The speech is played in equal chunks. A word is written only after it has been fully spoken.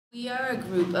We are a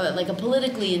group, like a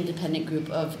politically independent group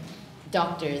of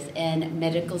doctors and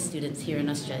medical students here in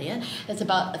Australia. It's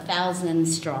about 1,000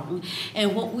 strong.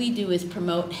 And what we do is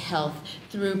promote health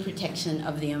through protection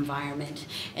of the environment.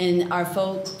 And our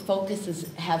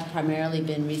focuses have primarily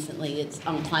been recently, it's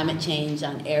on climate change,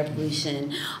 on air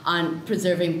pollution, on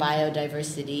preserving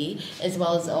biodiversity, as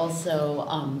well as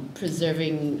also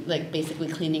preserving, like basically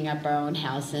cleaning up our own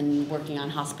house and working on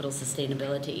hospital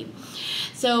sustainability.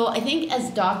 So I think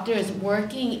as doctors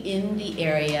working in the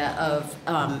area of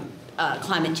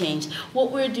climate change,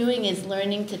 what we're doing is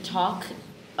learning to talk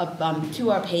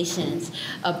to our patients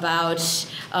about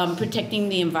protecting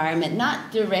the environment,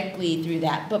 not directly through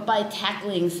that, but by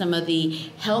tackling some of the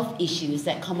health issues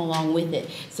that come along with it.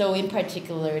 So in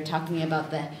particular, talking about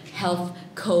the health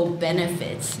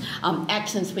co-benefits,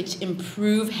 actions which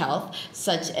improve health,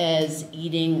 such as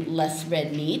eating less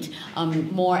red meat,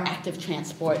 more active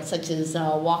transport, such as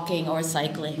walking or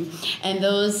cycling. And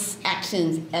those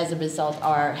actions, as a result,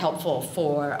 are helpful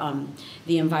for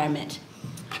the environment.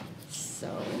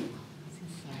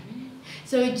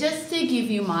 So just to give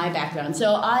you my background,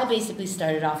 so I basically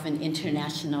started off in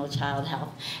international child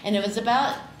health, and it was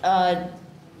about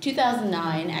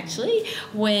 2009 actually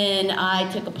when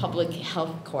I took a public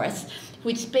health course,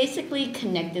 which basically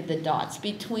connected the dots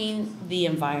between the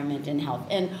environment and health,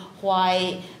 and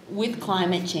why with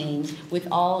climate change, with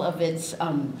all of its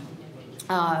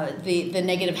the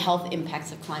negative health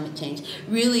impacts of climate change,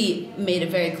 really made it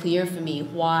very clear for me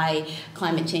why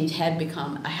climate change had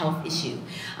become a health issue.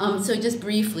 So just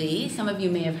briefly, some of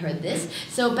you may have heard this.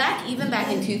 So even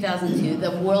back in 2002,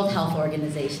 the World Health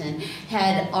Organization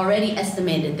had already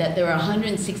estimated that there were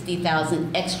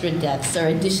 160,000 extra deaths or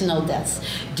additional deaths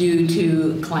due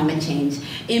to climate change.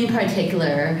 In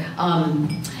particular,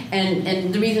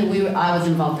 and the reason I was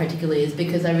involved particularly is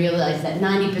because I realized that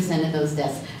 90% of those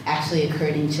deaths actually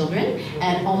occurred in children,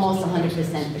 and almost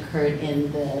 100% occurred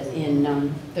in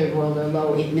third world or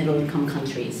low middle income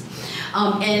countries.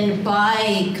 And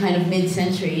by kind of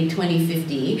mid-century,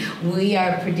 2050, we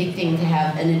are predicting to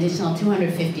have an additional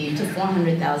 250 to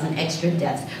 400,000 extra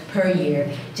deaths per year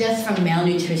just from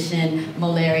malnutrition,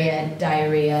 malaria,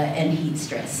 diarrhea, and heat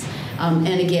stress. And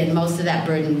again, most of that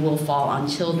burden will fall on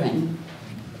children.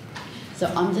 So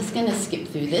I'm just going to skip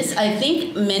through this. I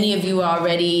think many of you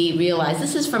already realize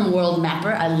this is from World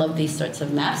Mapper. I love these sorts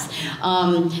of maps.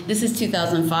 This is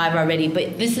 2005 already,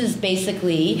 but this is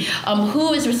basically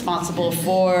who is responsible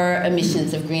for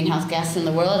emissions of greenhouse gas in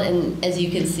the world. And as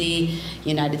you can see,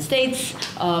 United States,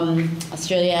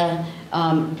 Australia,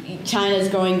 China is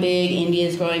growing big, India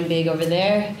is growing big over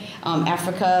there.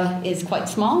 Africa is quite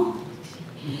small.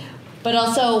 But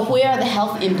also, where are the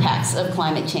health impacts of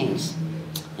climate change?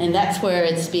 And that's where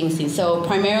it's being seen. So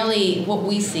primarily what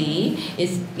we see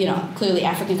is, clearly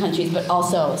African countries, but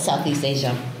also Southeast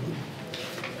Asia.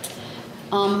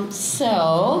 Going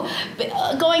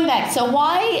back, so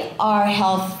why are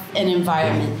health and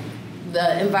environment,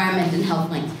 the environment and health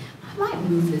linked? I might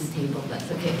move this table, if that's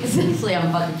okay, because essentially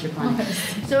I'm bucket trip on it.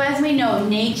 So as we know,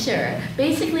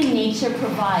 basically nature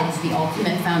provides the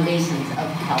ultimate foundations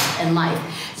of health and life.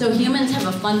 So humans have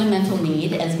a fundamental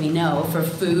need, as we know, for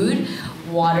food,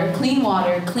 water,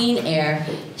 clean air,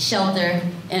 shelter,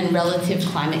 and relative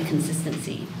climate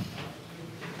consistency.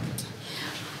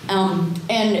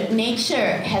 And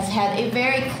nature has had a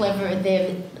very clever,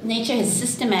 nature has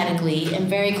systematically and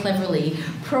very cleverly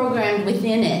programmed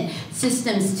within it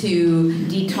systems to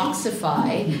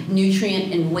detoxify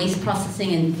nutrient and waste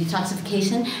processing and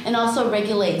detoxification, and also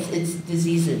regulates its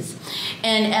diseases.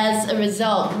 And as a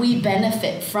result, we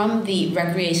benefit from the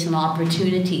recreational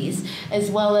opportunities as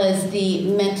well as the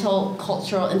mental,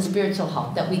 cultural, and spiritual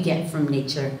health that we get from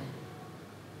nature.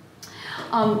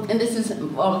 And this is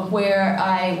where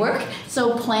I work.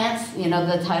 So plants,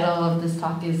 the title of this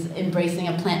talk is Embracing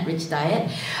a Plant-Rich Diet.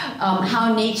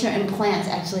 How nature and plants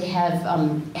actually have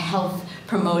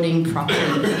health-promoting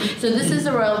properties. So this is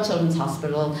the Royal Children's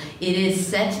Hospital. It is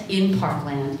set in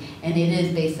parkland, and it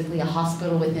is basically a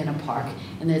hospital within a park.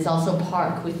 And there's also a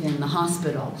park within the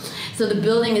hospital. So the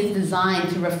building is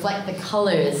designed to reflect the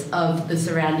colors of the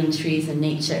surrounding trees and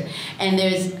nature. And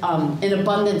there's an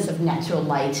abundance of natural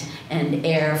light and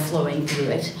air flowing through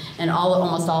it. And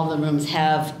almost all of the rooms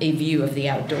have a view of the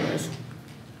outdoors.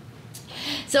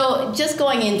 So just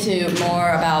going into more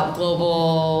about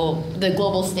the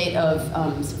global state of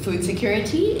food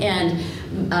security and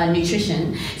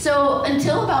nutrition. So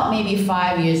until about maybe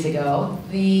 5 years ago,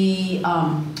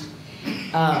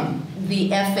 the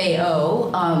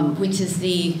FAO, which is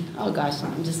the, oh gosh,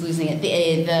 I'm just losing it,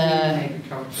 the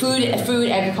Food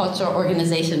Agriculture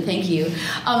Organization, thank you,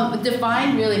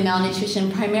 defined really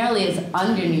malnutrition primarily as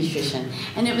undernutrition.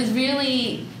 And it was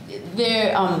really,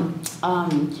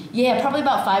 probably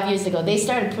about 5 years ago, they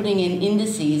started putting in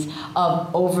indices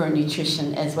of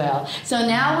overnutrition as well. So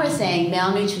now we're saying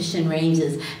malnutrition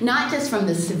ranges not just from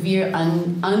the severe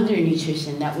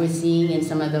undernutrition that we're seeing in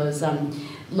some of those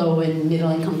low and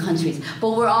middle income countries,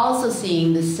 but we're also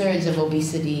seeing the surge of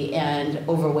obesity and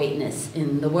overweightness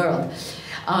in the world.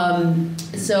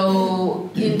 So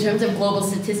in terms of global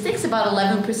statistics, about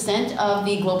 11% of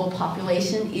the global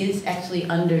population is actually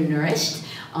undernourished,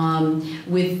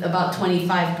 with about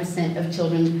 25% of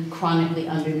children chronically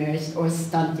undernourished or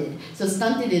stunted. So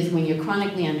stunted is when you're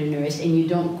chronically undernourished and you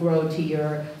don't grow to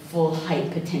your full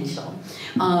height potential.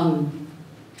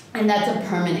 And that's a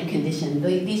permanent condition.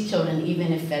 These children,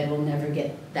 even if fed, will never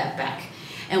get that back.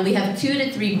 And we have 2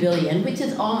 to 3 billion, which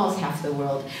is almost half the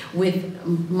world, with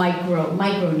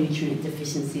micronutrient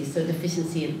deficiencies. So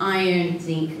deficiency in iron,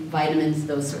 zinc, vitamins,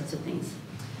 those sorts of things.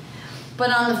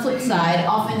 But on the flip side,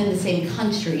 often in the same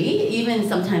country, even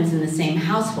sometimes in the same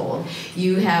household,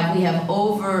 we have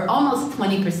over almost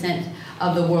 20%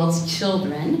 of the world's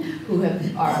children who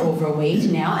are overweight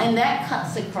now, and that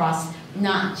cuts across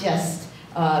not just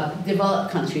developed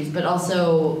countries, but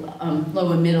also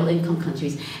low and middle income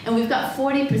countries. And we've got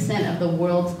 40% of the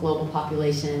world's global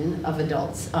population of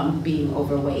adults being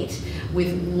overweight,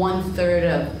 with 1/3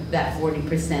 of that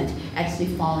 40% actually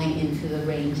falling into the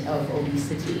range of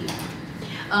obesity.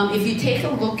 If you take a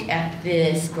look at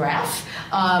this graph,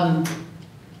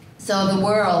 so the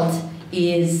world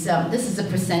is, this is a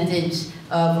percentage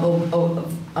of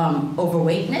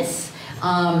overweightness.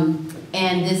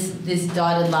 And this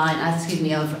dotted line,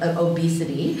 of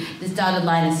obesity, this dotted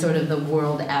line is sort of the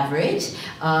world average.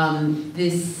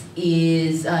 This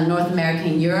is North America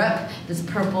and Europe. This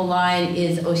purple line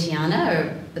is Oceania,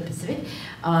 or the Pacific.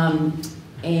 And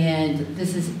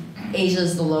this is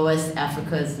Asia's the lowest,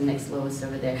 Africa is the next lowest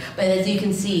over there. But as you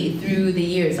can see, through the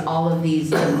years, all of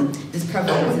these, this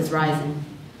prevalence is rising.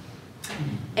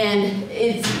 And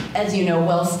it's, as you know,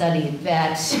 well studied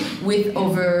that with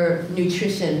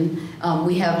overnutrition,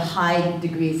 we have high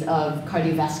degrees of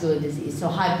cardiovascular disease, so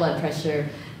high blood pressure,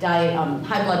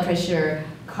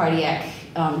 cardiac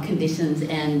conditions,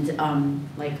 and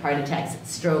like heart attacks,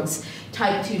 strokes,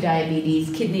 type 2 diabetes,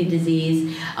 kidney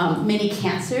disease. Many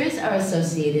cancers are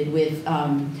associated with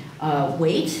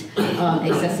weight,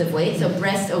 excessive weight, so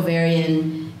breast,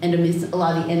 ovarian, a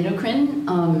lot of the endocrine,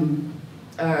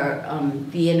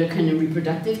 the endocrine and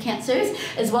reproductive cancers,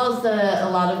 as well as a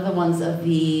lot of the ones of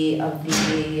the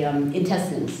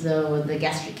intestines, so the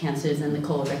gastric cancers and the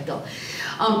colorectal.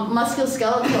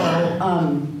 Musculoskeletal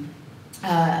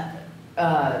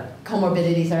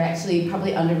comorbidities are actually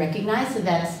probably under-recognized, so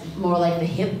that's more like the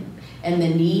hip and the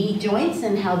knee joints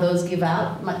and how those give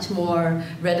out much more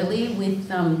readily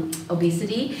with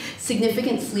obesity.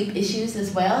 Significant sleep issues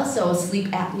as well, so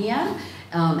sleep apnea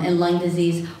and lung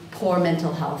disease, poor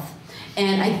mental health.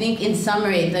 And I think in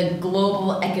summary, the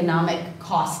global economic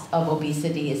cost of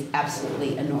obesity is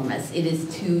absolutely enormous. It is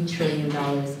 $2 trillion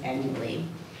annually.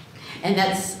 And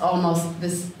that's almost the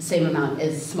same amount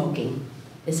as smoking,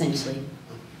 essentially.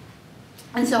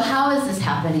 And so how is this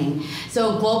happening?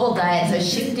 So global diets are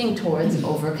shifting towards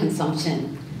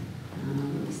overconsumption.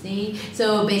 See?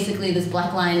 So basically this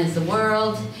black line is the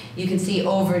world. You can see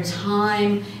over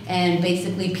time, and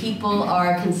basically people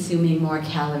are consuming more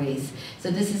calories.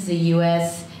 So this is the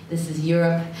US, this is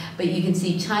Europe, but you can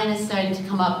see China's starting to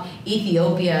come up,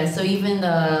 Ethiopia, so even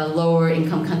the lower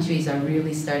income countries are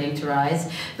really starting to rise.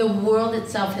 The world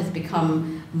itself has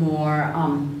become more,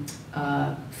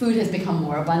 food has become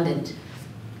more abundant.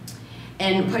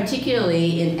 And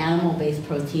particularly in animal-based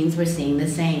proteins, we're seeing the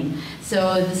same.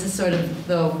 So this is sort of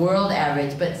the world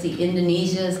average, but see,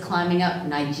 Indonesia is climbing up,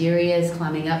 Nigeria is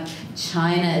climbing up,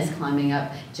 China is climbing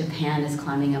up, Japan is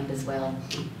climbing up as well.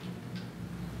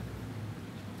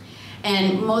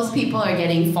 And most people are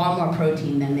getting far more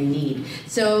protein than they need.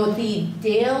 So the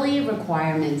daily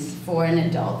requirements for an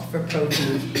adult for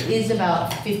protein is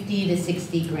about 50 to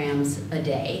 60 grams a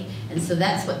day. And so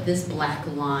that's what this black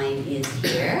line is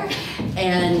here.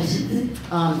 And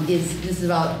this is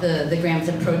about the grams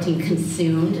of protein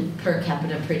consumed per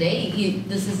capita per day.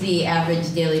 This is the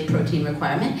average daily protein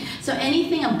requirement. So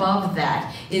anything above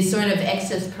that is sort of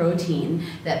excess protein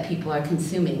that people are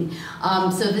consuming.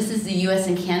 So this is the US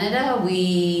and Canada.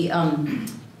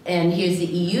 And here's the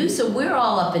EU, so we're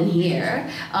all up in here.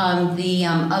 The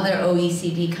other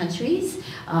OECD countries,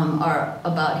 are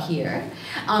about here.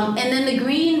 And then the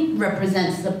green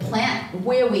represents the plant,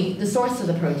 the source of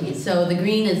the protein. So the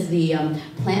green is the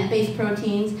plant-based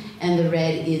proteins, and the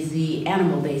red is the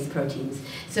animal-based proteins.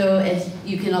 So as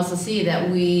you can also see that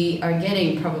we are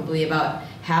getting probably about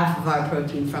half of our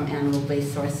protein from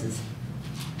animal-based sources.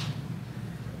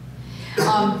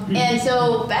 And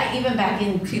so even back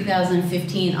in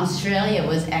 2015, Australia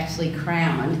was actually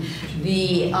crowned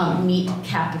the meat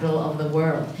capital of the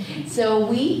world. So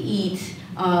we eat,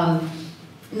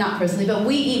 not personally, but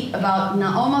we eat about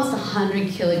almost 100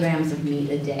 kilograms of meat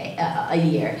a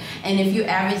year. And if you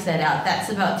average that out, that's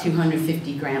about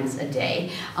 250 grams a day,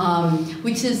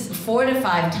 which is 4 to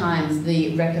 5 times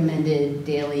the recommended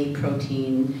daily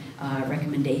protein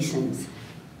recommendations.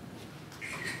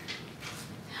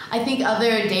 I think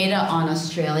other data on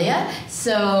Australia.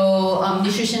 So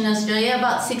nutrition in Australia,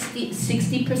 about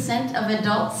 60% of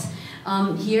adults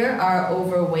here are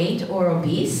overweight or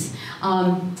obese.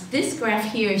 This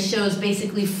graph here shows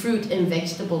basically fruit and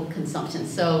vegetable consumption.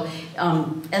 So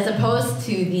as opposed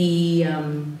to the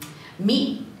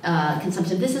meat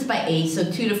consumption, this is by age, so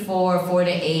 2 to 4, 4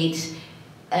 to 8.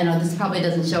 I know this probably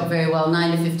doesn't show up very well,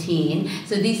 9 to 15.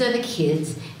 So these are the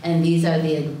kids, and these are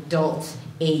the adult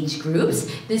age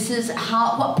groups. This is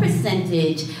what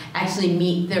percentage actually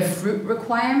meet their fruit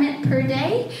requirement per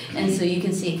day. And so you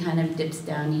can see it kind of dips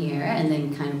down here and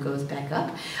then kind of goes back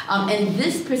up. And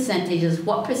this percentage is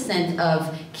what percent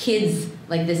of kids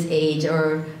like this age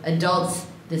or adults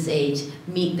this age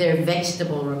meet their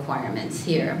vegetable requirements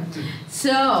here.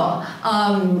 So,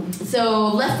 so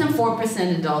less than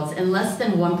 4% adults and less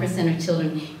than 1% of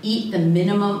children eat the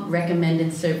minimum recommended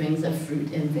servings of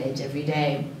fruit and veg every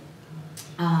day.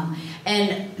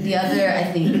 And the other, I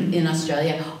think, in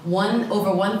Australia,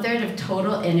 over 1/3 of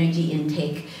total energy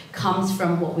intake comes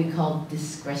from what we call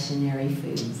discretionary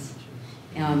foods.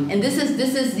 And this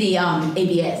is the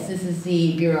ABS, this is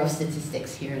the Bureau of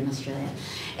Statistics here in Australia.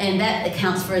 And that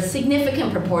accounts for a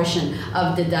significant proportion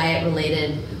of the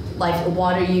diet-related, like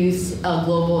water use,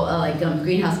 global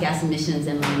greenhouse gas emissions,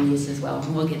 and land use as well.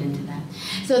 And we'll get into that.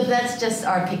 So that's just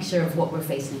our picture of what we're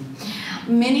facing.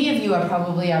 Many of you are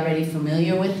probably already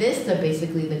familiar with this, so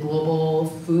basically the global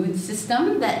food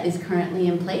system that is currently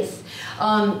in place.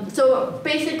 So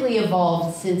basically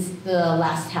evolved since the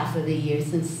last half of the year,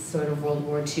 since sort of World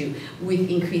War II,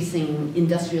 with increasing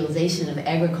industrialization of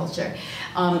agriculture.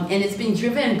 And it's been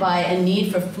driven by a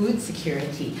need for food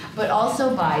security, but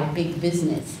also by big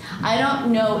business. I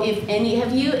don't know if any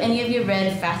of you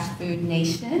read Fast Food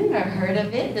Nation or heard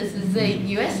of it? This is the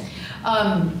US.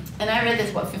 And I read this,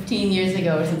 15 years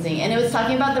ago or something, and it was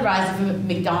talking about the rise of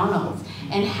McDonald's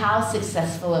and how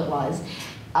successful it was.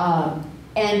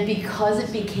 And because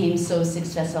it became so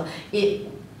successful,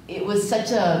 it was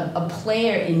such a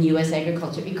player in US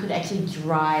agriculture, it could actually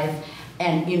drive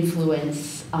and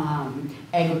influence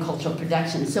agricultural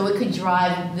production. So it could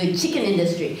drive the chicken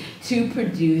industry to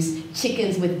produce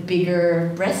chickens with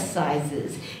bigger breast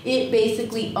sizes. It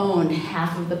basically owned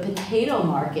half of the potato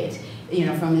market,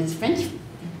 from its French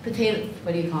potato,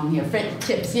 what do you call them here? French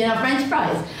chips, French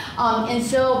fries. And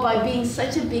so by being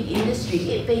such a big industry,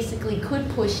 it basically could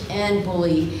push and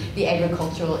bully the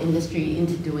agricultural industry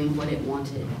into doing what it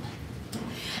wanted.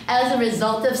 As a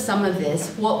result of some of this,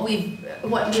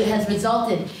 what has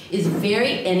resulted is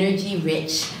very energy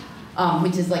rich,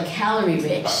 which is like calorie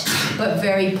rich, but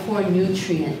very poor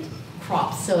nutrient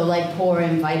crops. So like poor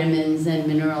in vitamins and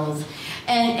minerals.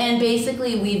 And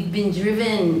basically we've been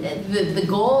driven, the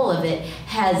goal of it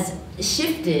has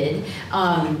shifted,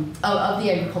 of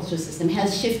the agricultural system,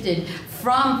 has shifted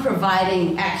from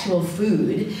providing actual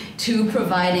food to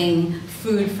providing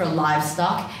food for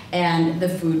livestock and the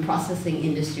food processing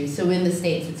industry. So in the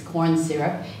States it's corn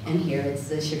syrup, and here it's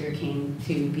the sugar cane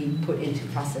to be put into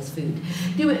processed food.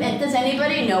 Does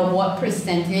anybody know what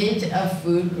percentage of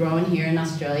food grown here in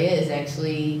Australia is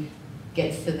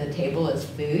gets to the table as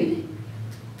food?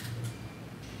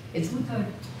 It's 2/3.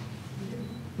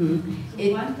 So 1/3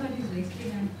 is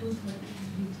wasted and 2/3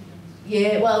 is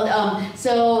yeah, well,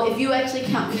 so if you actually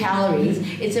count calories,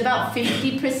 it's about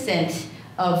 50%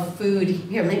 of food.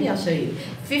 Here, maybe I'll show you.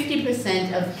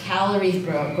 50% of calories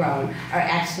grown are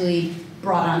actually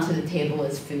brought onto the table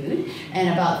as food, and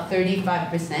about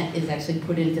 35% is actually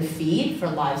put into feed for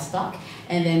livestock,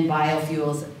 and then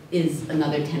biofuels is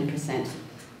another 10%.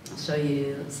 I'll show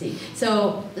you, let's see.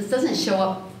 So this doesn't show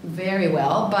up very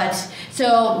well, but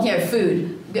so here,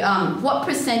 food. What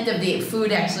percent of the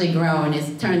food actually grown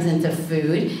turns into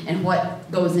food, and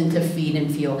what goes into feed and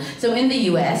fuel? So in the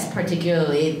U.S.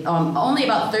 particularly, only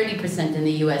about 30% in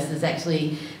the U.S. is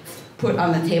actually put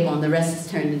on the table, and the rest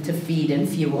is turned into feed and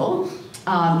fuel.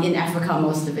 In Africa,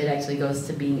 most of it actually goes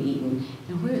to being eaten.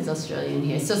 And where is Australia in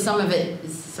here? So some of it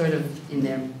is sort of in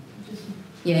there.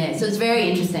 Yeah, so it's very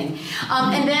interesting.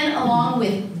 And then along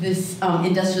with this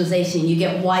industrialization, you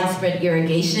get widespread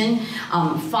irrigation,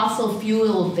 fossil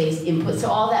fuel-based input. So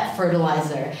all that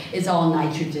fertilizer is all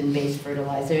nitrogen-based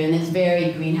fertilizer, and it's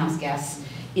very greenhouse gas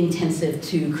intensive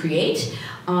to create.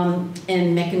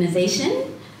 And mechanization,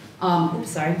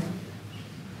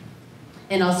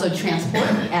 and also transport,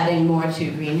 adding more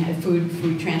to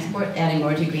food transport, adding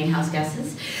more to greenhouse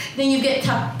gases. Then you get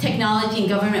technology and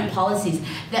government policies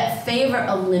that favor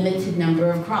a limited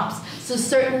number of crops. So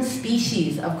certain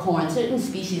species of corn, certain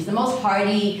species, the most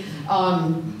hardy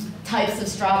types of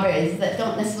strawberries that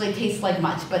don't necessarily taste like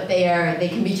much, but they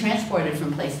can be transported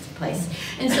from place to place.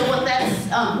 And so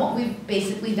what we've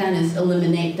basically done is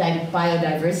eliminate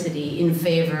biodiversity in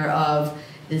favor of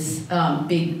this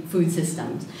big food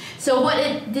systems. So what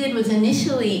it did was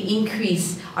initially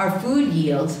increase our food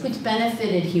yields, which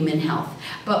benefited human health.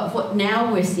 But what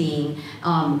now we're seeing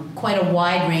quite a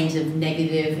wide range of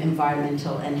negative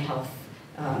environmental and health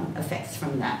effects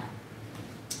from that.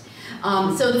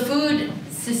 So the food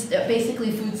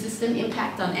system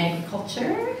impact on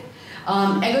agriculture.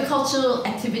 Agricultural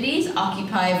activities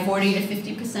occupy 40 to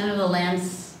 50% of the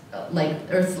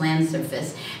Earth's land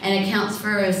surface, and accounts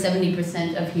for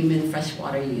 70% of human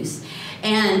freshwater use.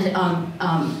 And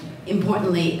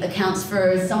importantly, accounts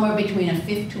for somewhere between a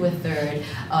fifth to a third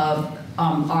of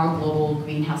our global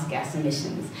greenhouse gas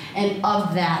emissions. And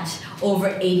of that, over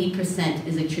 80%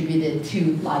 is attributed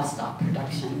to livestock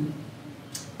production.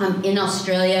 In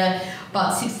Australia,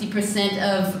 about 60%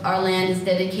 of our land is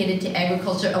dedicated to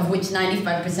agriculture, of which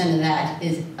 95% of that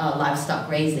is livestock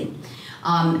raising.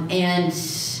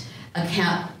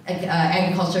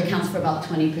 Agriculture accounts for about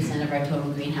 20% of our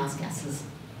total greenhouse gases.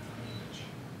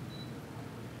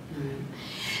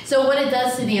 So what it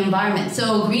does to the environment,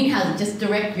 so just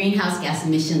direct greenhouse gas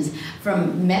emissions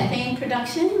from methane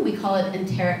production, we call it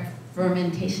enteric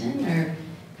fermentation, or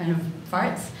kind of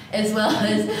farts, as well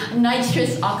as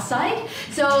nitrous oxide.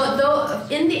 So though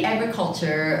in the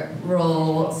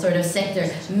agricultural sort of sector,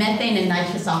 methane and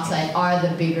nitrous oxide are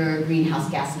the bigger greenhouse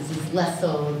gases, it's less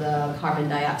so the carbon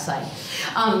dioxide.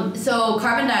 So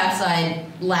carbon dioxide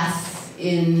lasts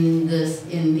in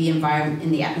the environment,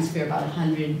 in the atmosphere, about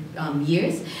 100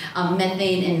 years.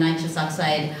 Methane and nitrous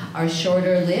oxide are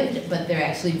shorter lived, but they're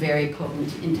actually very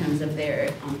potent in terms of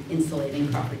their insulating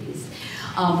properties.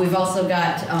 We've also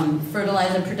got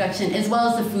fertilizer production, as well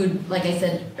as the food, like I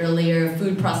said earlier,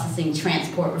 food processing,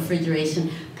 transport,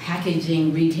 refrigeration,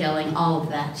 packaging, retailing, all of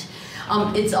that.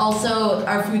 It's also,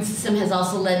 our food system has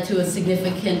also led to a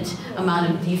significant amount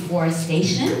of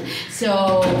deforestation.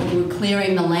 So we're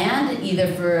clearing the land, either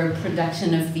for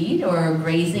production of feed or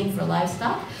grazing for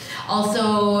livestock.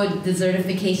 Also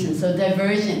desertification, so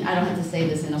diversion, I don't have to say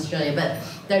this in Australia, but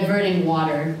diverting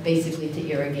water basically to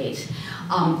irrigate.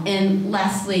 And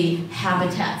lastly,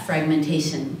 habitat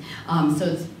fragmentation. So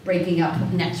it's breaking up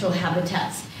natural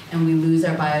habitats and we lose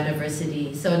our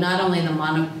biodiversity. So not only the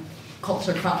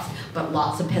monoculture crops, but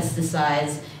lots of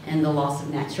pesticides and the loss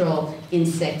of natural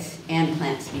insect and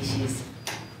plant species.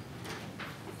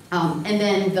 And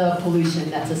then the pollution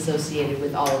that's associated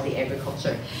with all of the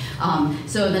agriculture.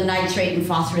 So the nitrate and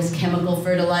phosphorus chemical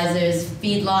fertilizers,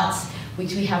 feedlots,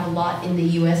 which we have a lot in the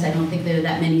US. I don't think there are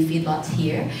that many feedlots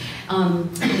here,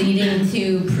 leading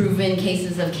to proven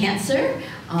cases of cancer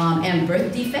and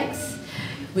birth defects.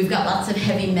 We've got lots of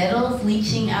heavy metals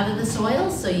leaching out of the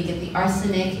soil, so you get the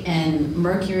arsenic and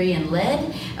mercury and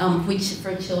lead, which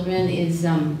for children is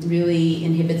really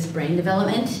inhibits brain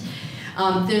development.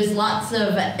 There's lots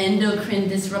of endocrine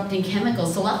disrupting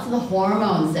chemicals, so lots of the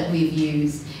hormones that we've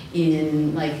used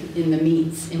in the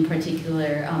meats, in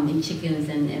particular in chickens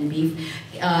and beef,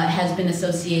 has been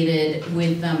associated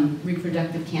with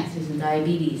reproductive cancers and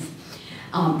diabetes.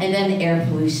 And then air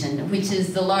pollution, which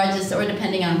is the largest, or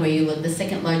depending on where you look, the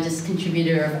second largest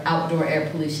contributor of outdoor air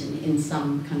pollution in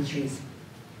some countries.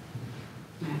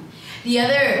 The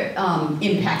other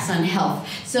impacts on health.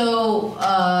 So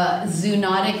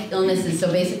zoonotic illnesses,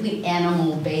 so basically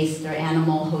animal-based or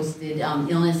animal-hosted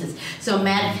illnesses. So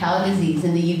mad cow disease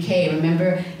in the UK,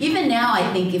 remember, even now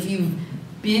I think if you've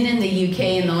been in the UK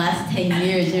in the last 10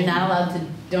 years, you're not allowed to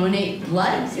donate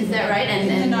blood, is that right? And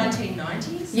in the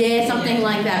 1990s? Yeah, something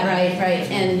like that, right.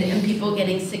 And people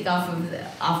getting sick off of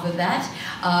that.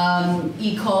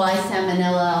 E. coli,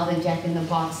 salmonella, all the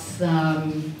jack-in-the-box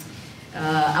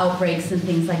outbreaks and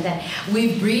things like that.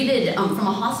 We've breeded, from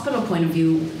a hospital point of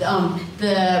view,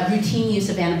 the routine use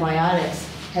of antibiotics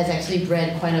has actually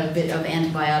bred quite a bit of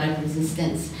antibiotic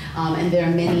resistance And there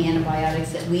are many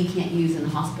antibiotics that we can't use in the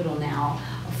hospital now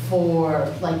for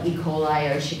like E. coli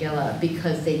or Shigella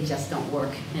because they just don't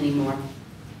work anymore.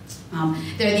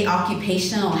 There are the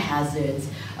occupational hazards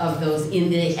of those in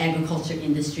the agriculture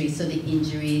industry, so the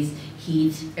injuries,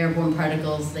 heat, airborne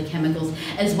particles, the chemicals,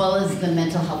 as well as the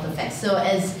mental health effects. So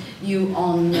as you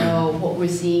all know, what we're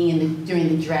seeing during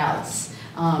the droughts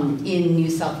in New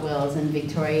South Wales and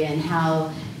Victoria, and how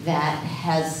that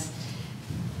has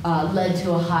led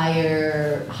to a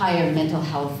higher mental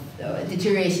health,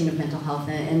 deterioration of mental health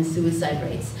and suicide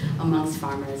rates amongst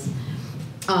farmers.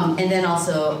 And then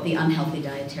also the unhealthy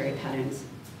dietary patterns.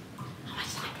 How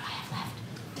much time do I have left?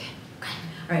 Okay.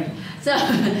 All right.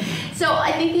 So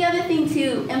I think the other thing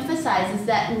to emphasize is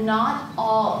that not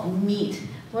all meat,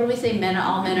 what do we say,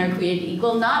 all men are created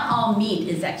equal? Not all meat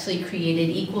is actually created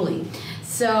equally.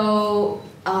 So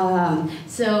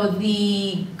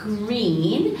the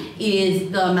green is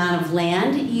the amount of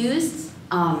land used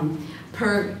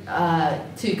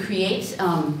to create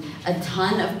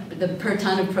per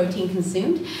ton of protein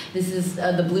consumed. This is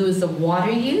the blue is the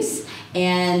water use,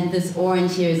 and this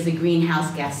orange here is the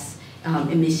greenhouse gas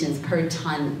emissions per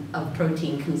ton of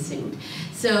protein consumed.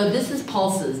 So this is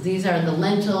pulses. These are the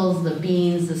lentils, the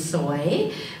beans, the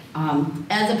soy,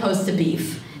 as opposed to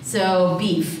beef. So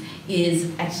beef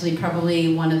is actually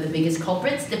probably one of the biggest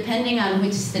culprits, depending on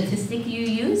which statistic you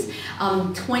use.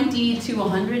 20 to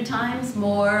 100 times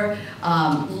more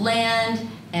land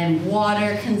and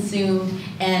water consumed,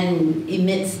 and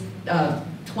emits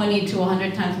 20 to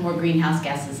 100 times more greenhouse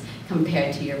gases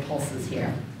compared to your pulses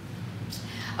here.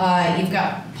 You've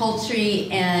got poultry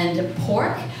and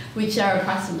pork, which are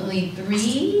approximately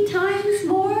 3 times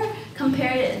more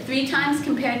compared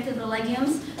to the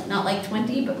legumes. Not like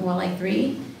 20, but more like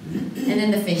 3. And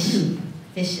then the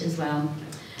fish as well.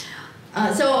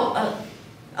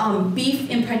 Beef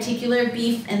in particular,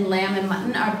 beef and lamb and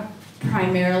mutton are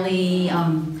primarily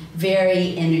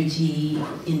very energy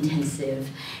intensive.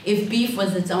 If beef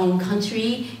was its own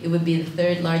country, it would be the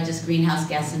 3rd largest greenhouse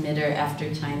gas emitter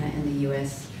after China and the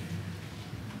US.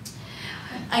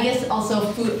 I guess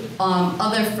also food,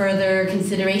 other further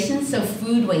considerations, so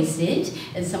food wastage,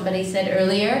 as somebody said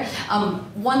earlier,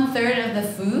 1/3 of the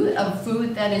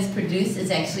food that is produced is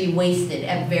actually wasted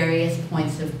at various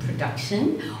points of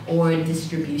production or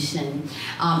distribution.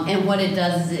 And what it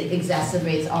does is it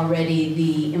exacerbates already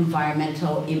the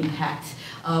environmental impact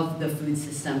of the food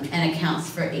system and accounts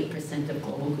for 8% of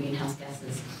global greenhouse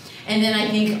gases. And then I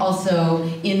think also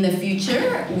in the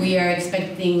future, we are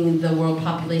expecting the world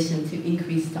population to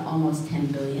increase to almost 10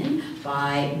 billion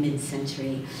by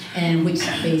mid-century, and which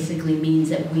basically means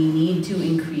that we need to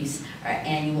increase our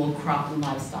annual crop and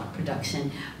livestock production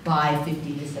by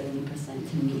 50 to 70%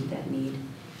 to meet that need.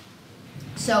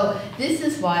 So this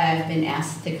is why I've been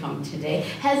asked to come today.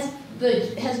 Has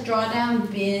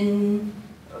drawdown been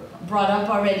brought up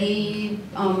already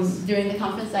during the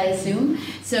conference, I assume?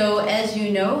 So as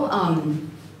you know,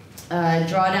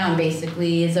 Drawdown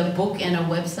basically is a book and a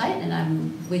website, and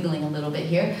I'm wiggling a little bit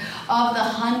here, of the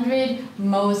 100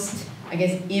 most, I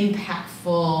guess,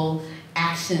 impactful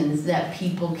actions that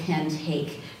people can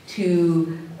take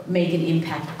to make an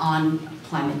impact on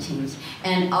climate change.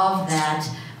 And of that,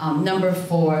 number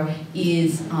 4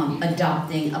 is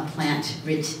adopting a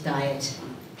plant-rich diet.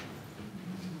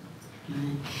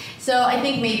 So I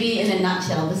think maybe in a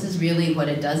nutshell, this is really what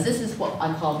it does. This is what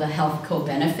I call the health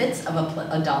co-benefits of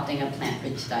adopting a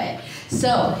plant-rich diet.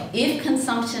 So if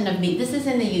consumption of meat, this is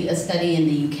in a study in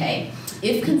the UK,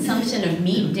 if consumption of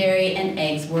meat, dairy, and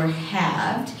eggs were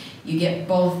halved, you get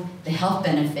both the health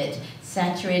benefit,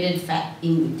 saturated fat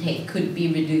intake could be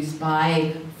reduced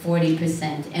by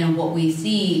 40%, and what we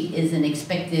see is an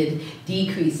expected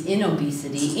decrease in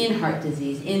obesity, in heart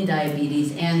disease, in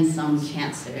diabetes, and some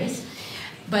cancers.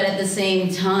 But at the same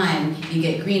time, you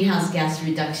get greenhouse gas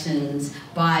reductions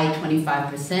by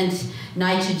 25%,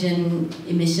 nitrogen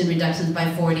emission reductions by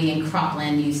 40%, and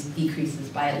cropland use decreases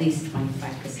by at least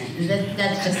 25%. And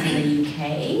that's just in the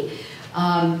UK.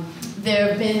 There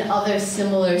have been other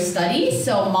similar studies,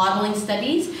 so modeling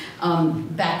studies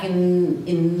back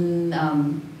in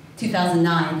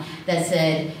 2009 that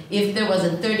said if there was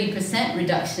a 30%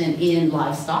 reduction in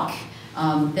livestock,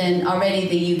 then already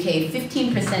the UK,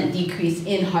 15% decrease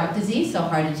in heart disease, so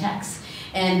heart attacks,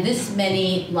 and this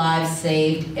many lives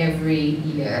saved every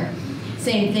year.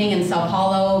 Same thing in Sao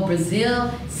Paulo,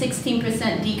 Brazil,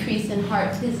 16% decrease in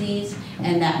heart disease,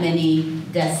 and that many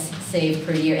deaths saved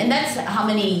per year. And that's how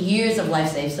many years of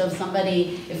life saved. So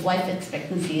if life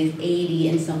expectancy is 80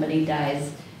 and somebody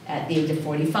dies at the age of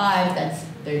 45, that's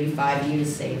 35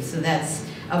 years saved. So that's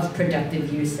of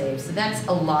productive years saved. So that's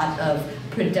a lot of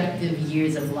productive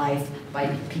years of life by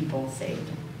people saved.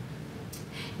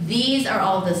 These are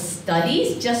all the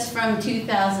studies just from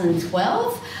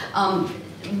 2012,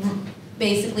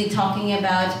 basically talking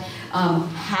about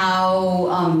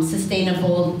how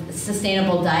sustainable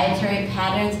dietary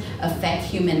patterns affect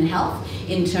human health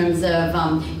in terms of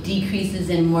decreases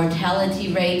in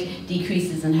mortality rate,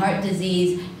 decreases in heart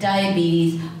disease,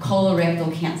 diabetes,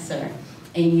 colorectal cancer,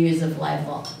 and years of lives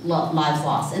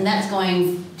lost. And that's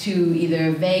going to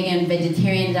either vegan,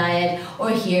 vegetarian diet, or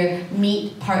here,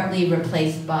 meat partly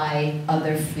replaced by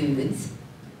other foods.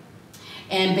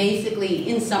 And basically,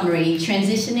 in summary,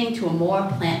 transitioning to a more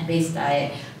plant-based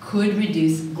diet could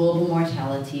reduce global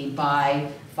mortality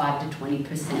by 5 to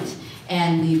 20%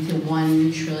 and lead to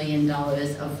 $1 trillion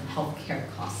of healthcare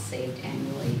costs saved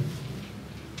annually.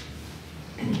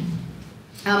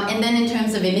 And then in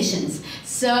terms of emissions,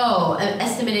 so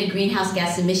estimated greenhouse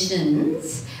gas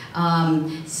emissions.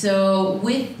 So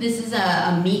this is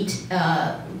a meat,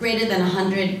 greater than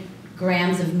 100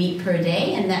 grams of meat per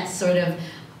day, and that's sort of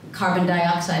carbon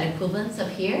dioxide equivalents up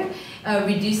here.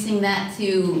 Reducing that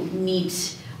to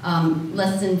meat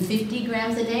less than 50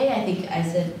 grams a day. I think I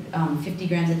said 50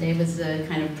 grams a day was the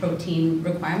kind of protein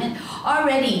requirement.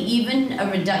 Already, even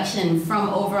a reduction from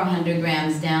over 100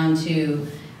 grams down to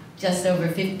just over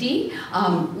 50,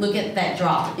 look at that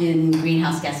drop in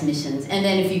greenhouse gas emissions. And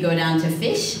then if you go down to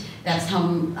fish, that's how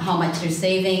much you're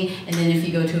saving. And then if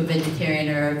you go to a vegetarian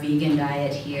or a vegan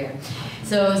diet here.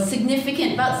 So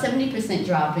significant, about 70%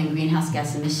 drop in greenhouse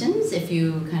gas emissions if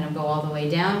you kind of go all the way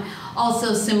down.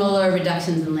 Also similar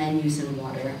reductions in land use and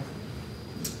water.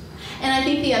 And I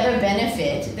think the other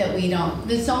benefit that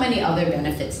there's so many other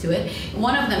benefits to it.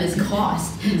 One of them is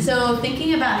cost. So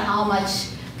thinking about how much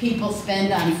people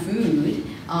spend on food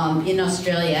in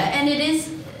Australia, and it is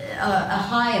a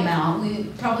high amount. We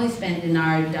probably spend in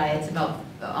our diets about,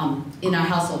 in our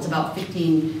households, about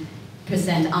 15%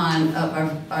 of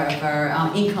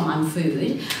our income on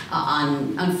food,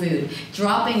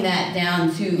 Dropping that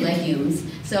down to legumes,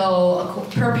 so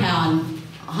per pound,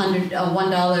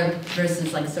 $1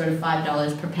 versus like sort of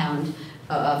 $5 per pound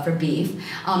for beef,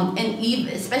 and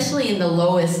especially in the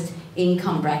lowest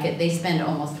income bracket, they spend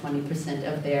almost 20%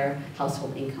 of their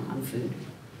household income on food.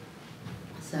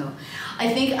 So I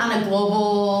think on a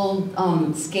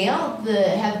global scale,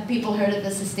 have people heard of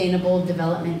the Sustainable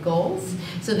Development Goals?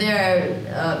 So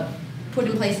they're put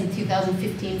in place in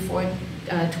 2015 for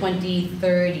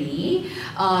 2030.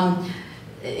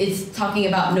 It's talking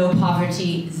about no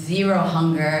poverty, zero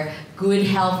hunger, good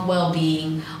health,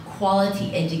 well-being,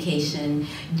 quality education,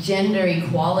 gender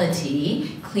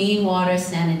equality, clean water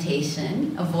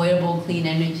sanitation, avoidable clean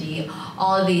energy,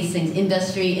 all of these things,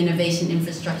 industry, innovation,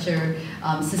 infrastructure,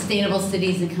 sustainable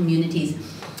cities and communities.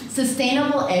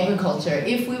 Sustainable agriculture,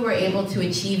 if we were able to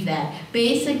achieve that,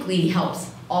 basically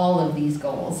helps all of these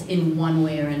goals in one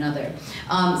way or another.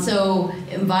 So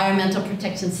environmental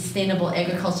protection, sustainable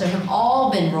agriculture have all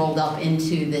been rolled up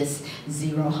into this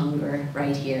zero hunger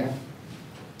right here.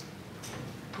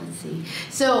 Let's see.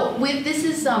 So this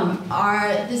is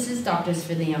Doctors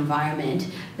for the Environment.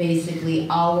 Basically,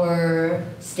 our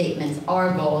statements,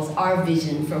 our goals, our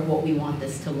vision for what we want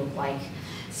this to look like.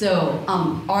 So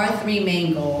our three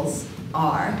main goals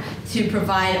are to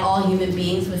provide all human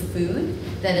beings with food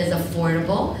that is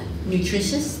affordable,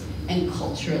 nutritious, and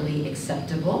culturally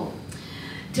acceptable.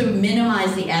 To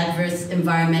minimize the adverse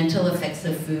environmental effects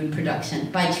of food production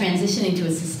by transitioning to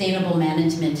a sustainable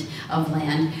management of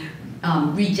land,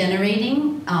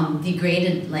 regenerating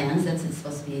degraded lands, that's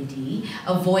supposed to be a D,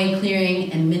 avoid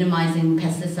clearing and minimizing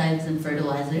pesticides and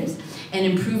fertilizers, and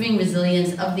improving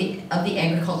resilience of the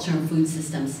agriculture and food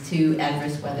systems to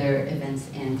adverse weather events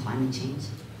and climate change.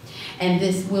 And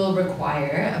this will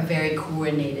require a very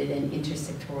coordinated and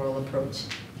intersectoral approach.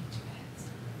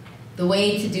 The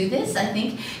way to do this, I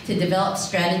think, to develop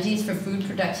strategies for food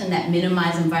production that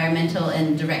minimize environmental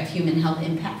and direct human health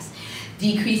impacts,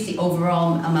 decrease the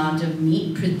overall amount of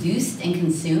meat produced and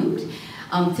consumed,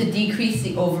 to decrease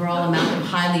the overall amount of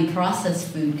highly processed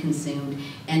food consumed,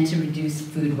 and to reduce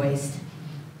food waste.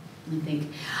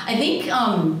 I think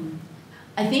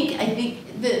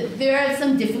there are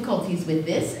some difficulties with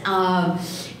this.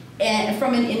 And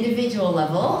from an individual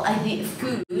level, I think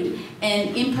food,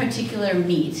 and in particular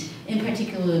meat, in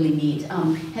particularly meat,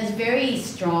 has very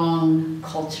strong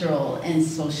cultural and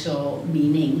social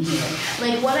meaning here.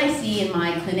 Like what I see in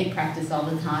my clinic practice all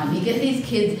the time, you get these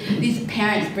kids, these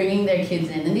parents bringing their kids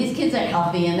in, and these kids are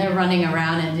healthy and they're running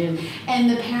around and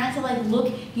the parents are like, look,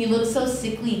 he looks so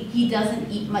sickly, he doesn't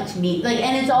eat much meat. Like,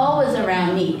 and it's always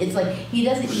around meat. It's like, he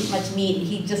doesn't eat much meat,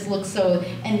 he just looks so,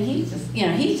 and he's just, you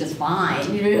know, he's just fine,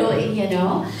 really, you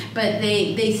know? But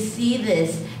they see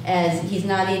this as he's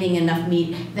not eating enough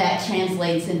meat, that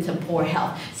translates into poor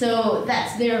health. So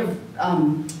that's their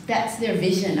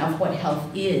vision of what health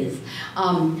is.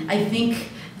 I think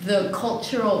the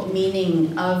cultural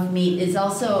meaning of meat is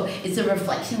also, it's a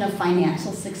reflection of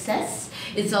financial success.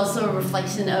 It's also a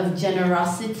reflection of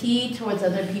generosity towards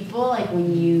other people, like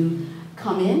when you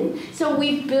come in. So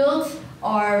we've built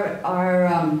our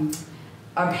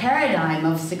paradigm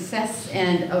of success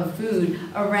and of food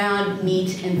around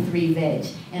meat and 3 veg,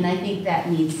 and I think that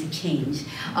needs to change.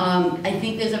 I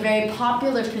think there's a very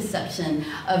popular perception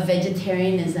of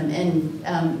vegetarianism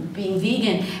and being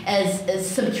vegan as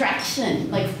subtraction,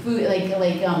 like food,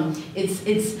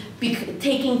 it's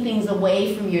taking things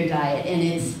away from your diet, and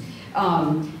it's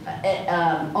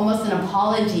almost an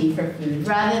apology for food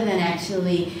rather than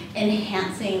actually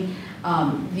enhancing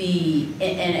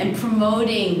and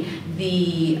promoting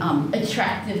the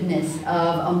attractiveness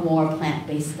of a more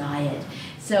plant-based diet.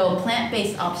 So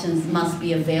plant-based options must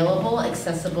be available,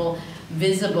 accessible,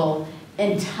 visible,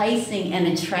 enticing and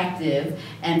attractive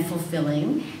and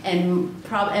fulfilling, and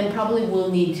probably will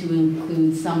need to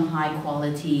include some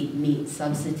high-quality meat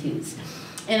substitutes.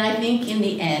 And I think in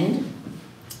the end,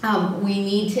 we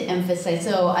need to emphasize,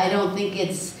 so I don't think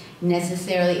it's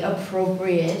necessarily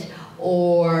appropriate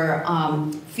or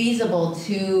feasible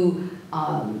to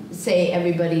say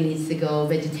everybody needs to go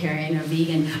vegetarian or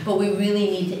vegan, but we really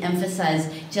need to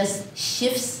emphasize just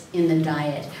shifts in the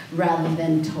diet rather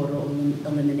than total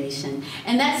elimination.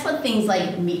 And that's what things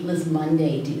like Meatless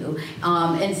Monday do.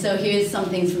 And so here's some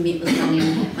things from Meatless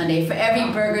Monday. For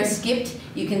every burger skipped,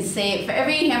 you can save, for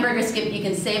every hamburger skipped, you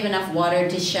can save enough water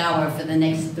to shower for the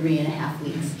next 3.5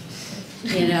 weeks.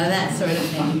 You know, that sort of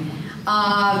thing.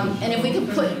 And if we could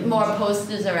put more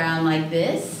posters around like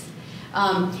this,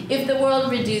 if the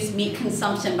world reduced meat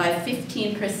consumption by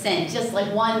 15%, just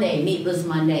like one day, Meatless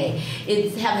Monday,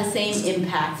 it'd have the same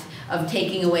impact of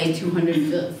taking away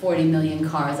 240 million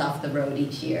cars off the road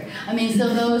each year. I mean,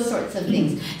 so those sorts of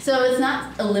things. So it's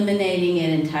not eliminating it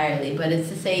entirely, but it's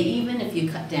to say even if you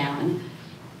cut down.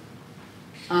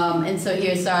 And so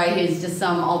here's just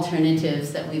some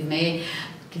alternatives that we've made.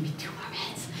 Give me 2 more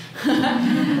minutes.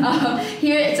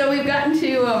 Here, so we've gotten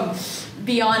to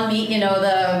Beyond Meat, you know,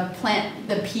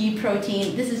 the pea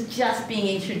protein. This is just being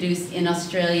introduced in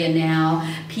Australia now.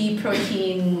 Pea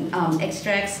protein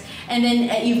extracts, and then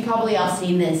you've probably all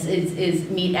seen this. Is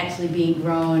meat actually being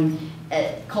grown,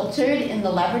 cultured in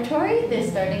the laboratory? They're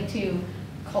starting to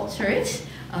culture it.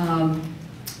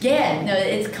 Yeah, no,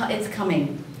 it's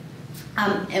coming.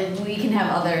 And we can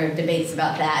have other debates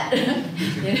about that,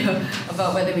 you know,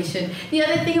 about whether we should. The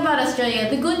other thing about Australia,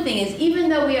 the good thing is, even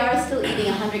though we are still eating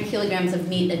 100 kilograms of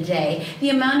meat a day, the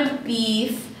amount of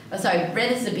beef,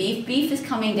 bread is the beef is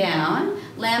coming down,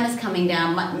 lamb is coming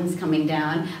down, mutton's coming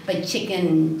down, but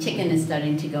chicken is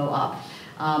starting to go up.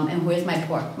 And where's my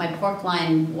pork? My pork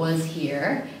line was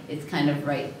here. It's kind of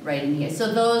right in here.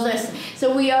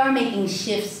 So we are making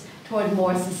shifts toward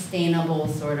more sustainable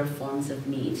sort of forms of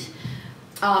meat.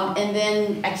 And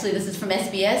then, actually, this is from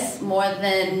SBS, more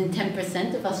than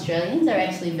 10% of Australians are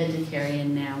actually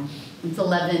vegetarian now. It's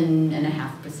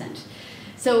 11.5%.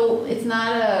 So it's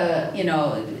not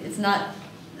it's not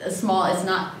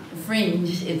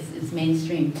fringe, it's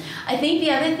mainstream. I think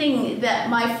the other thing that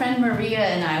my friend Maria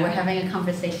and I were having a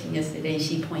conversation yesterday,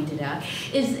 she pointed out,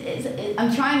 is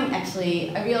I'm trying, actually,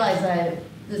 I realize that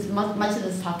much of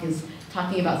this talk is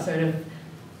talking about sort of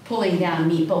pulling down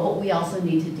meat, but what we also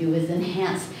need to do is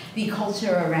enhance the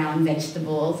culture around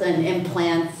vegetables and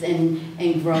plants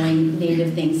and growing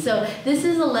native things. So this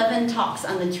is 11 talks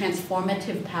on the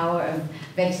transformative power of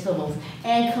vegetables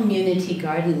and community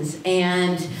gardens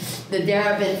and the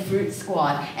Darebin Fruit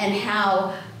Squad, and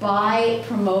how by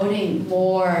promoting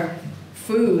more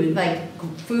food, like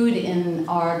food in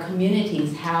our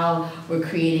communities, how we're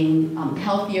creating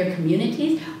healthier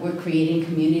communities, we're creating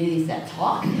communities that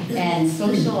talk and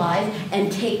socialize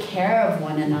and take care of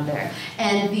one another.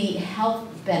 And the health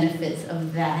benefits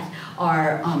of that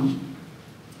are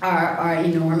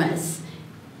enormous.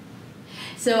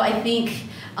 So I think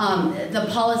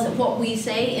what we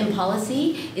say in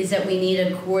policy is that we need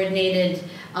a coordinated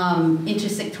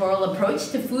intersectoral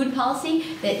approach to food policy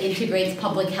that integrates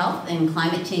public health and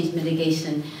climate change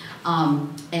mitigation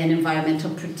and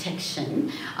environmental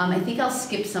protection. I think I'll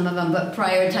skip some of them, but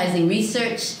prioritizing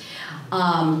research,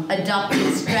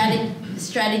 adopting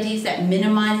strategies that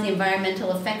minimize the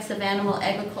environmental effects of animal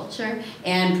agriculture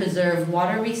and preserve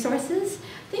water resources.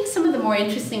 I think some of the more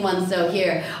interesting ones though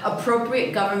here,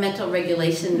 appropriate governmental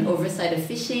regulation oversight of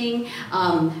fishing,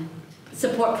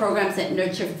 support programs that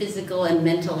nurture physical and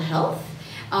mental health,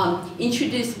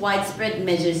 introduce widespread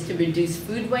measures to reduce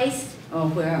food waste. Oh,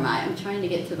 where am I? I'm trying to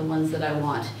get to the ones that I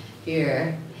want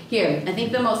here. Here, I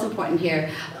think the most important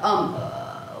here.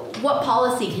 What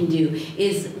policy can do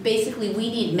is basically we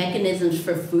need mechanisms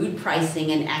for food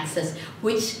pricing and access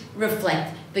which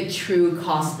reflect the true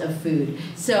cost of food.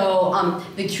 So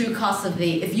the true cost of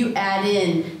if you add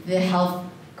in the health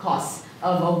costs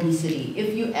of obesity,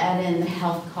 if you add in the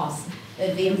health costs,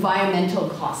 the environmental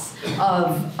costs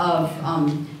of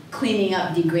cleaning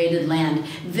up degraded land,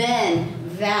 then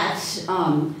that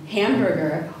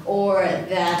hamburger or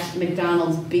that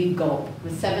McDonald's Big Gulp, the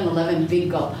 7-Eleven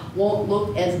Big Gulp, won't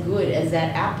look as good as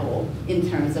that apple in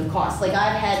terms of cost. Like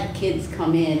I've had kids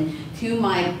come in to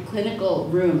my clinical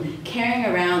room carrying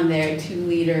around their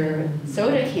 2-liter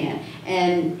soda can,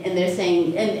 and they're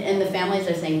saying, and the families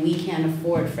are saying, we can't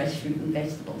afford fresh fruit and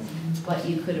vegetables, but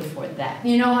you could afford that.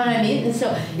 You know what I mean? And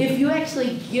so if you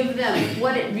actually give them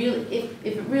what it really,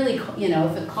 if it really, you know,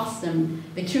 if it costs them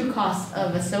the true cost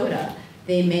of a soda,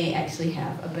 they may actually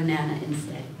have a banana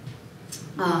instead.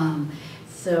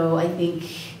 So I think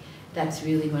that's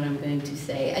really what I'm going to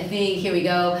say. I think, here we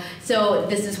go. So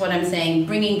this is what I'm saying,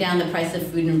 bringing down the price of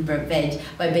food and veg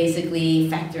by basically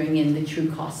factoring in the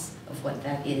true costs of what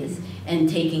that is and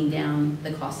taking down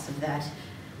the costs of that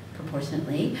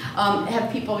proportionately.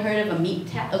 Have people heard of a meat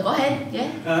tax? Oh, go ahead,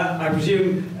 yeah? I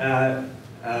presume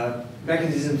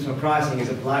mechanisms for pricing is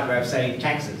a polite way of saying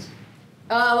taxes.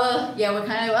 Well, yeah, we're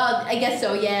kind of, well, I guess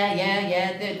so, yeah.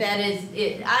 That is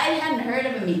it. I hadn't heard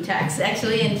of a meat tax,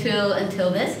 actually,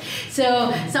 until this.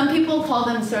 So some people call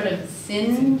them sort of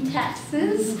sin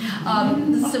taxes,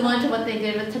 similar to what they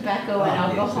did with tobacco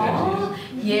and alcohol.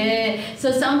 Yeah,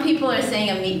 so some people are saying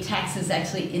a meat tax is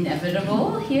actually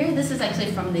inevitable here. This is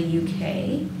actually from the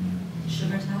UK.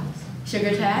 Sugar tax?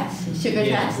 Sugar tax? Sugar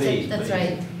tax? Please, That's please.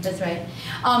 right, that's right.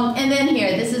 And then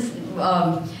here, this is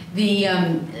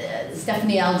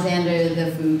Stephanie Alexander,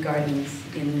 the food gardens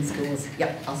in schools.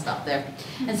 Yep, I'll stop there.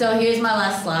 And so here's my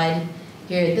last slide.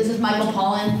 Here, this is Michael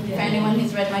Pollan. For anyone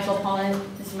who's read Michael Pollan,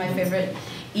 this is my favorite.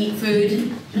 Eat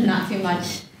food, not too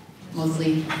much,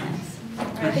 mostly plants.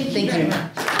 Thank you very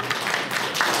much.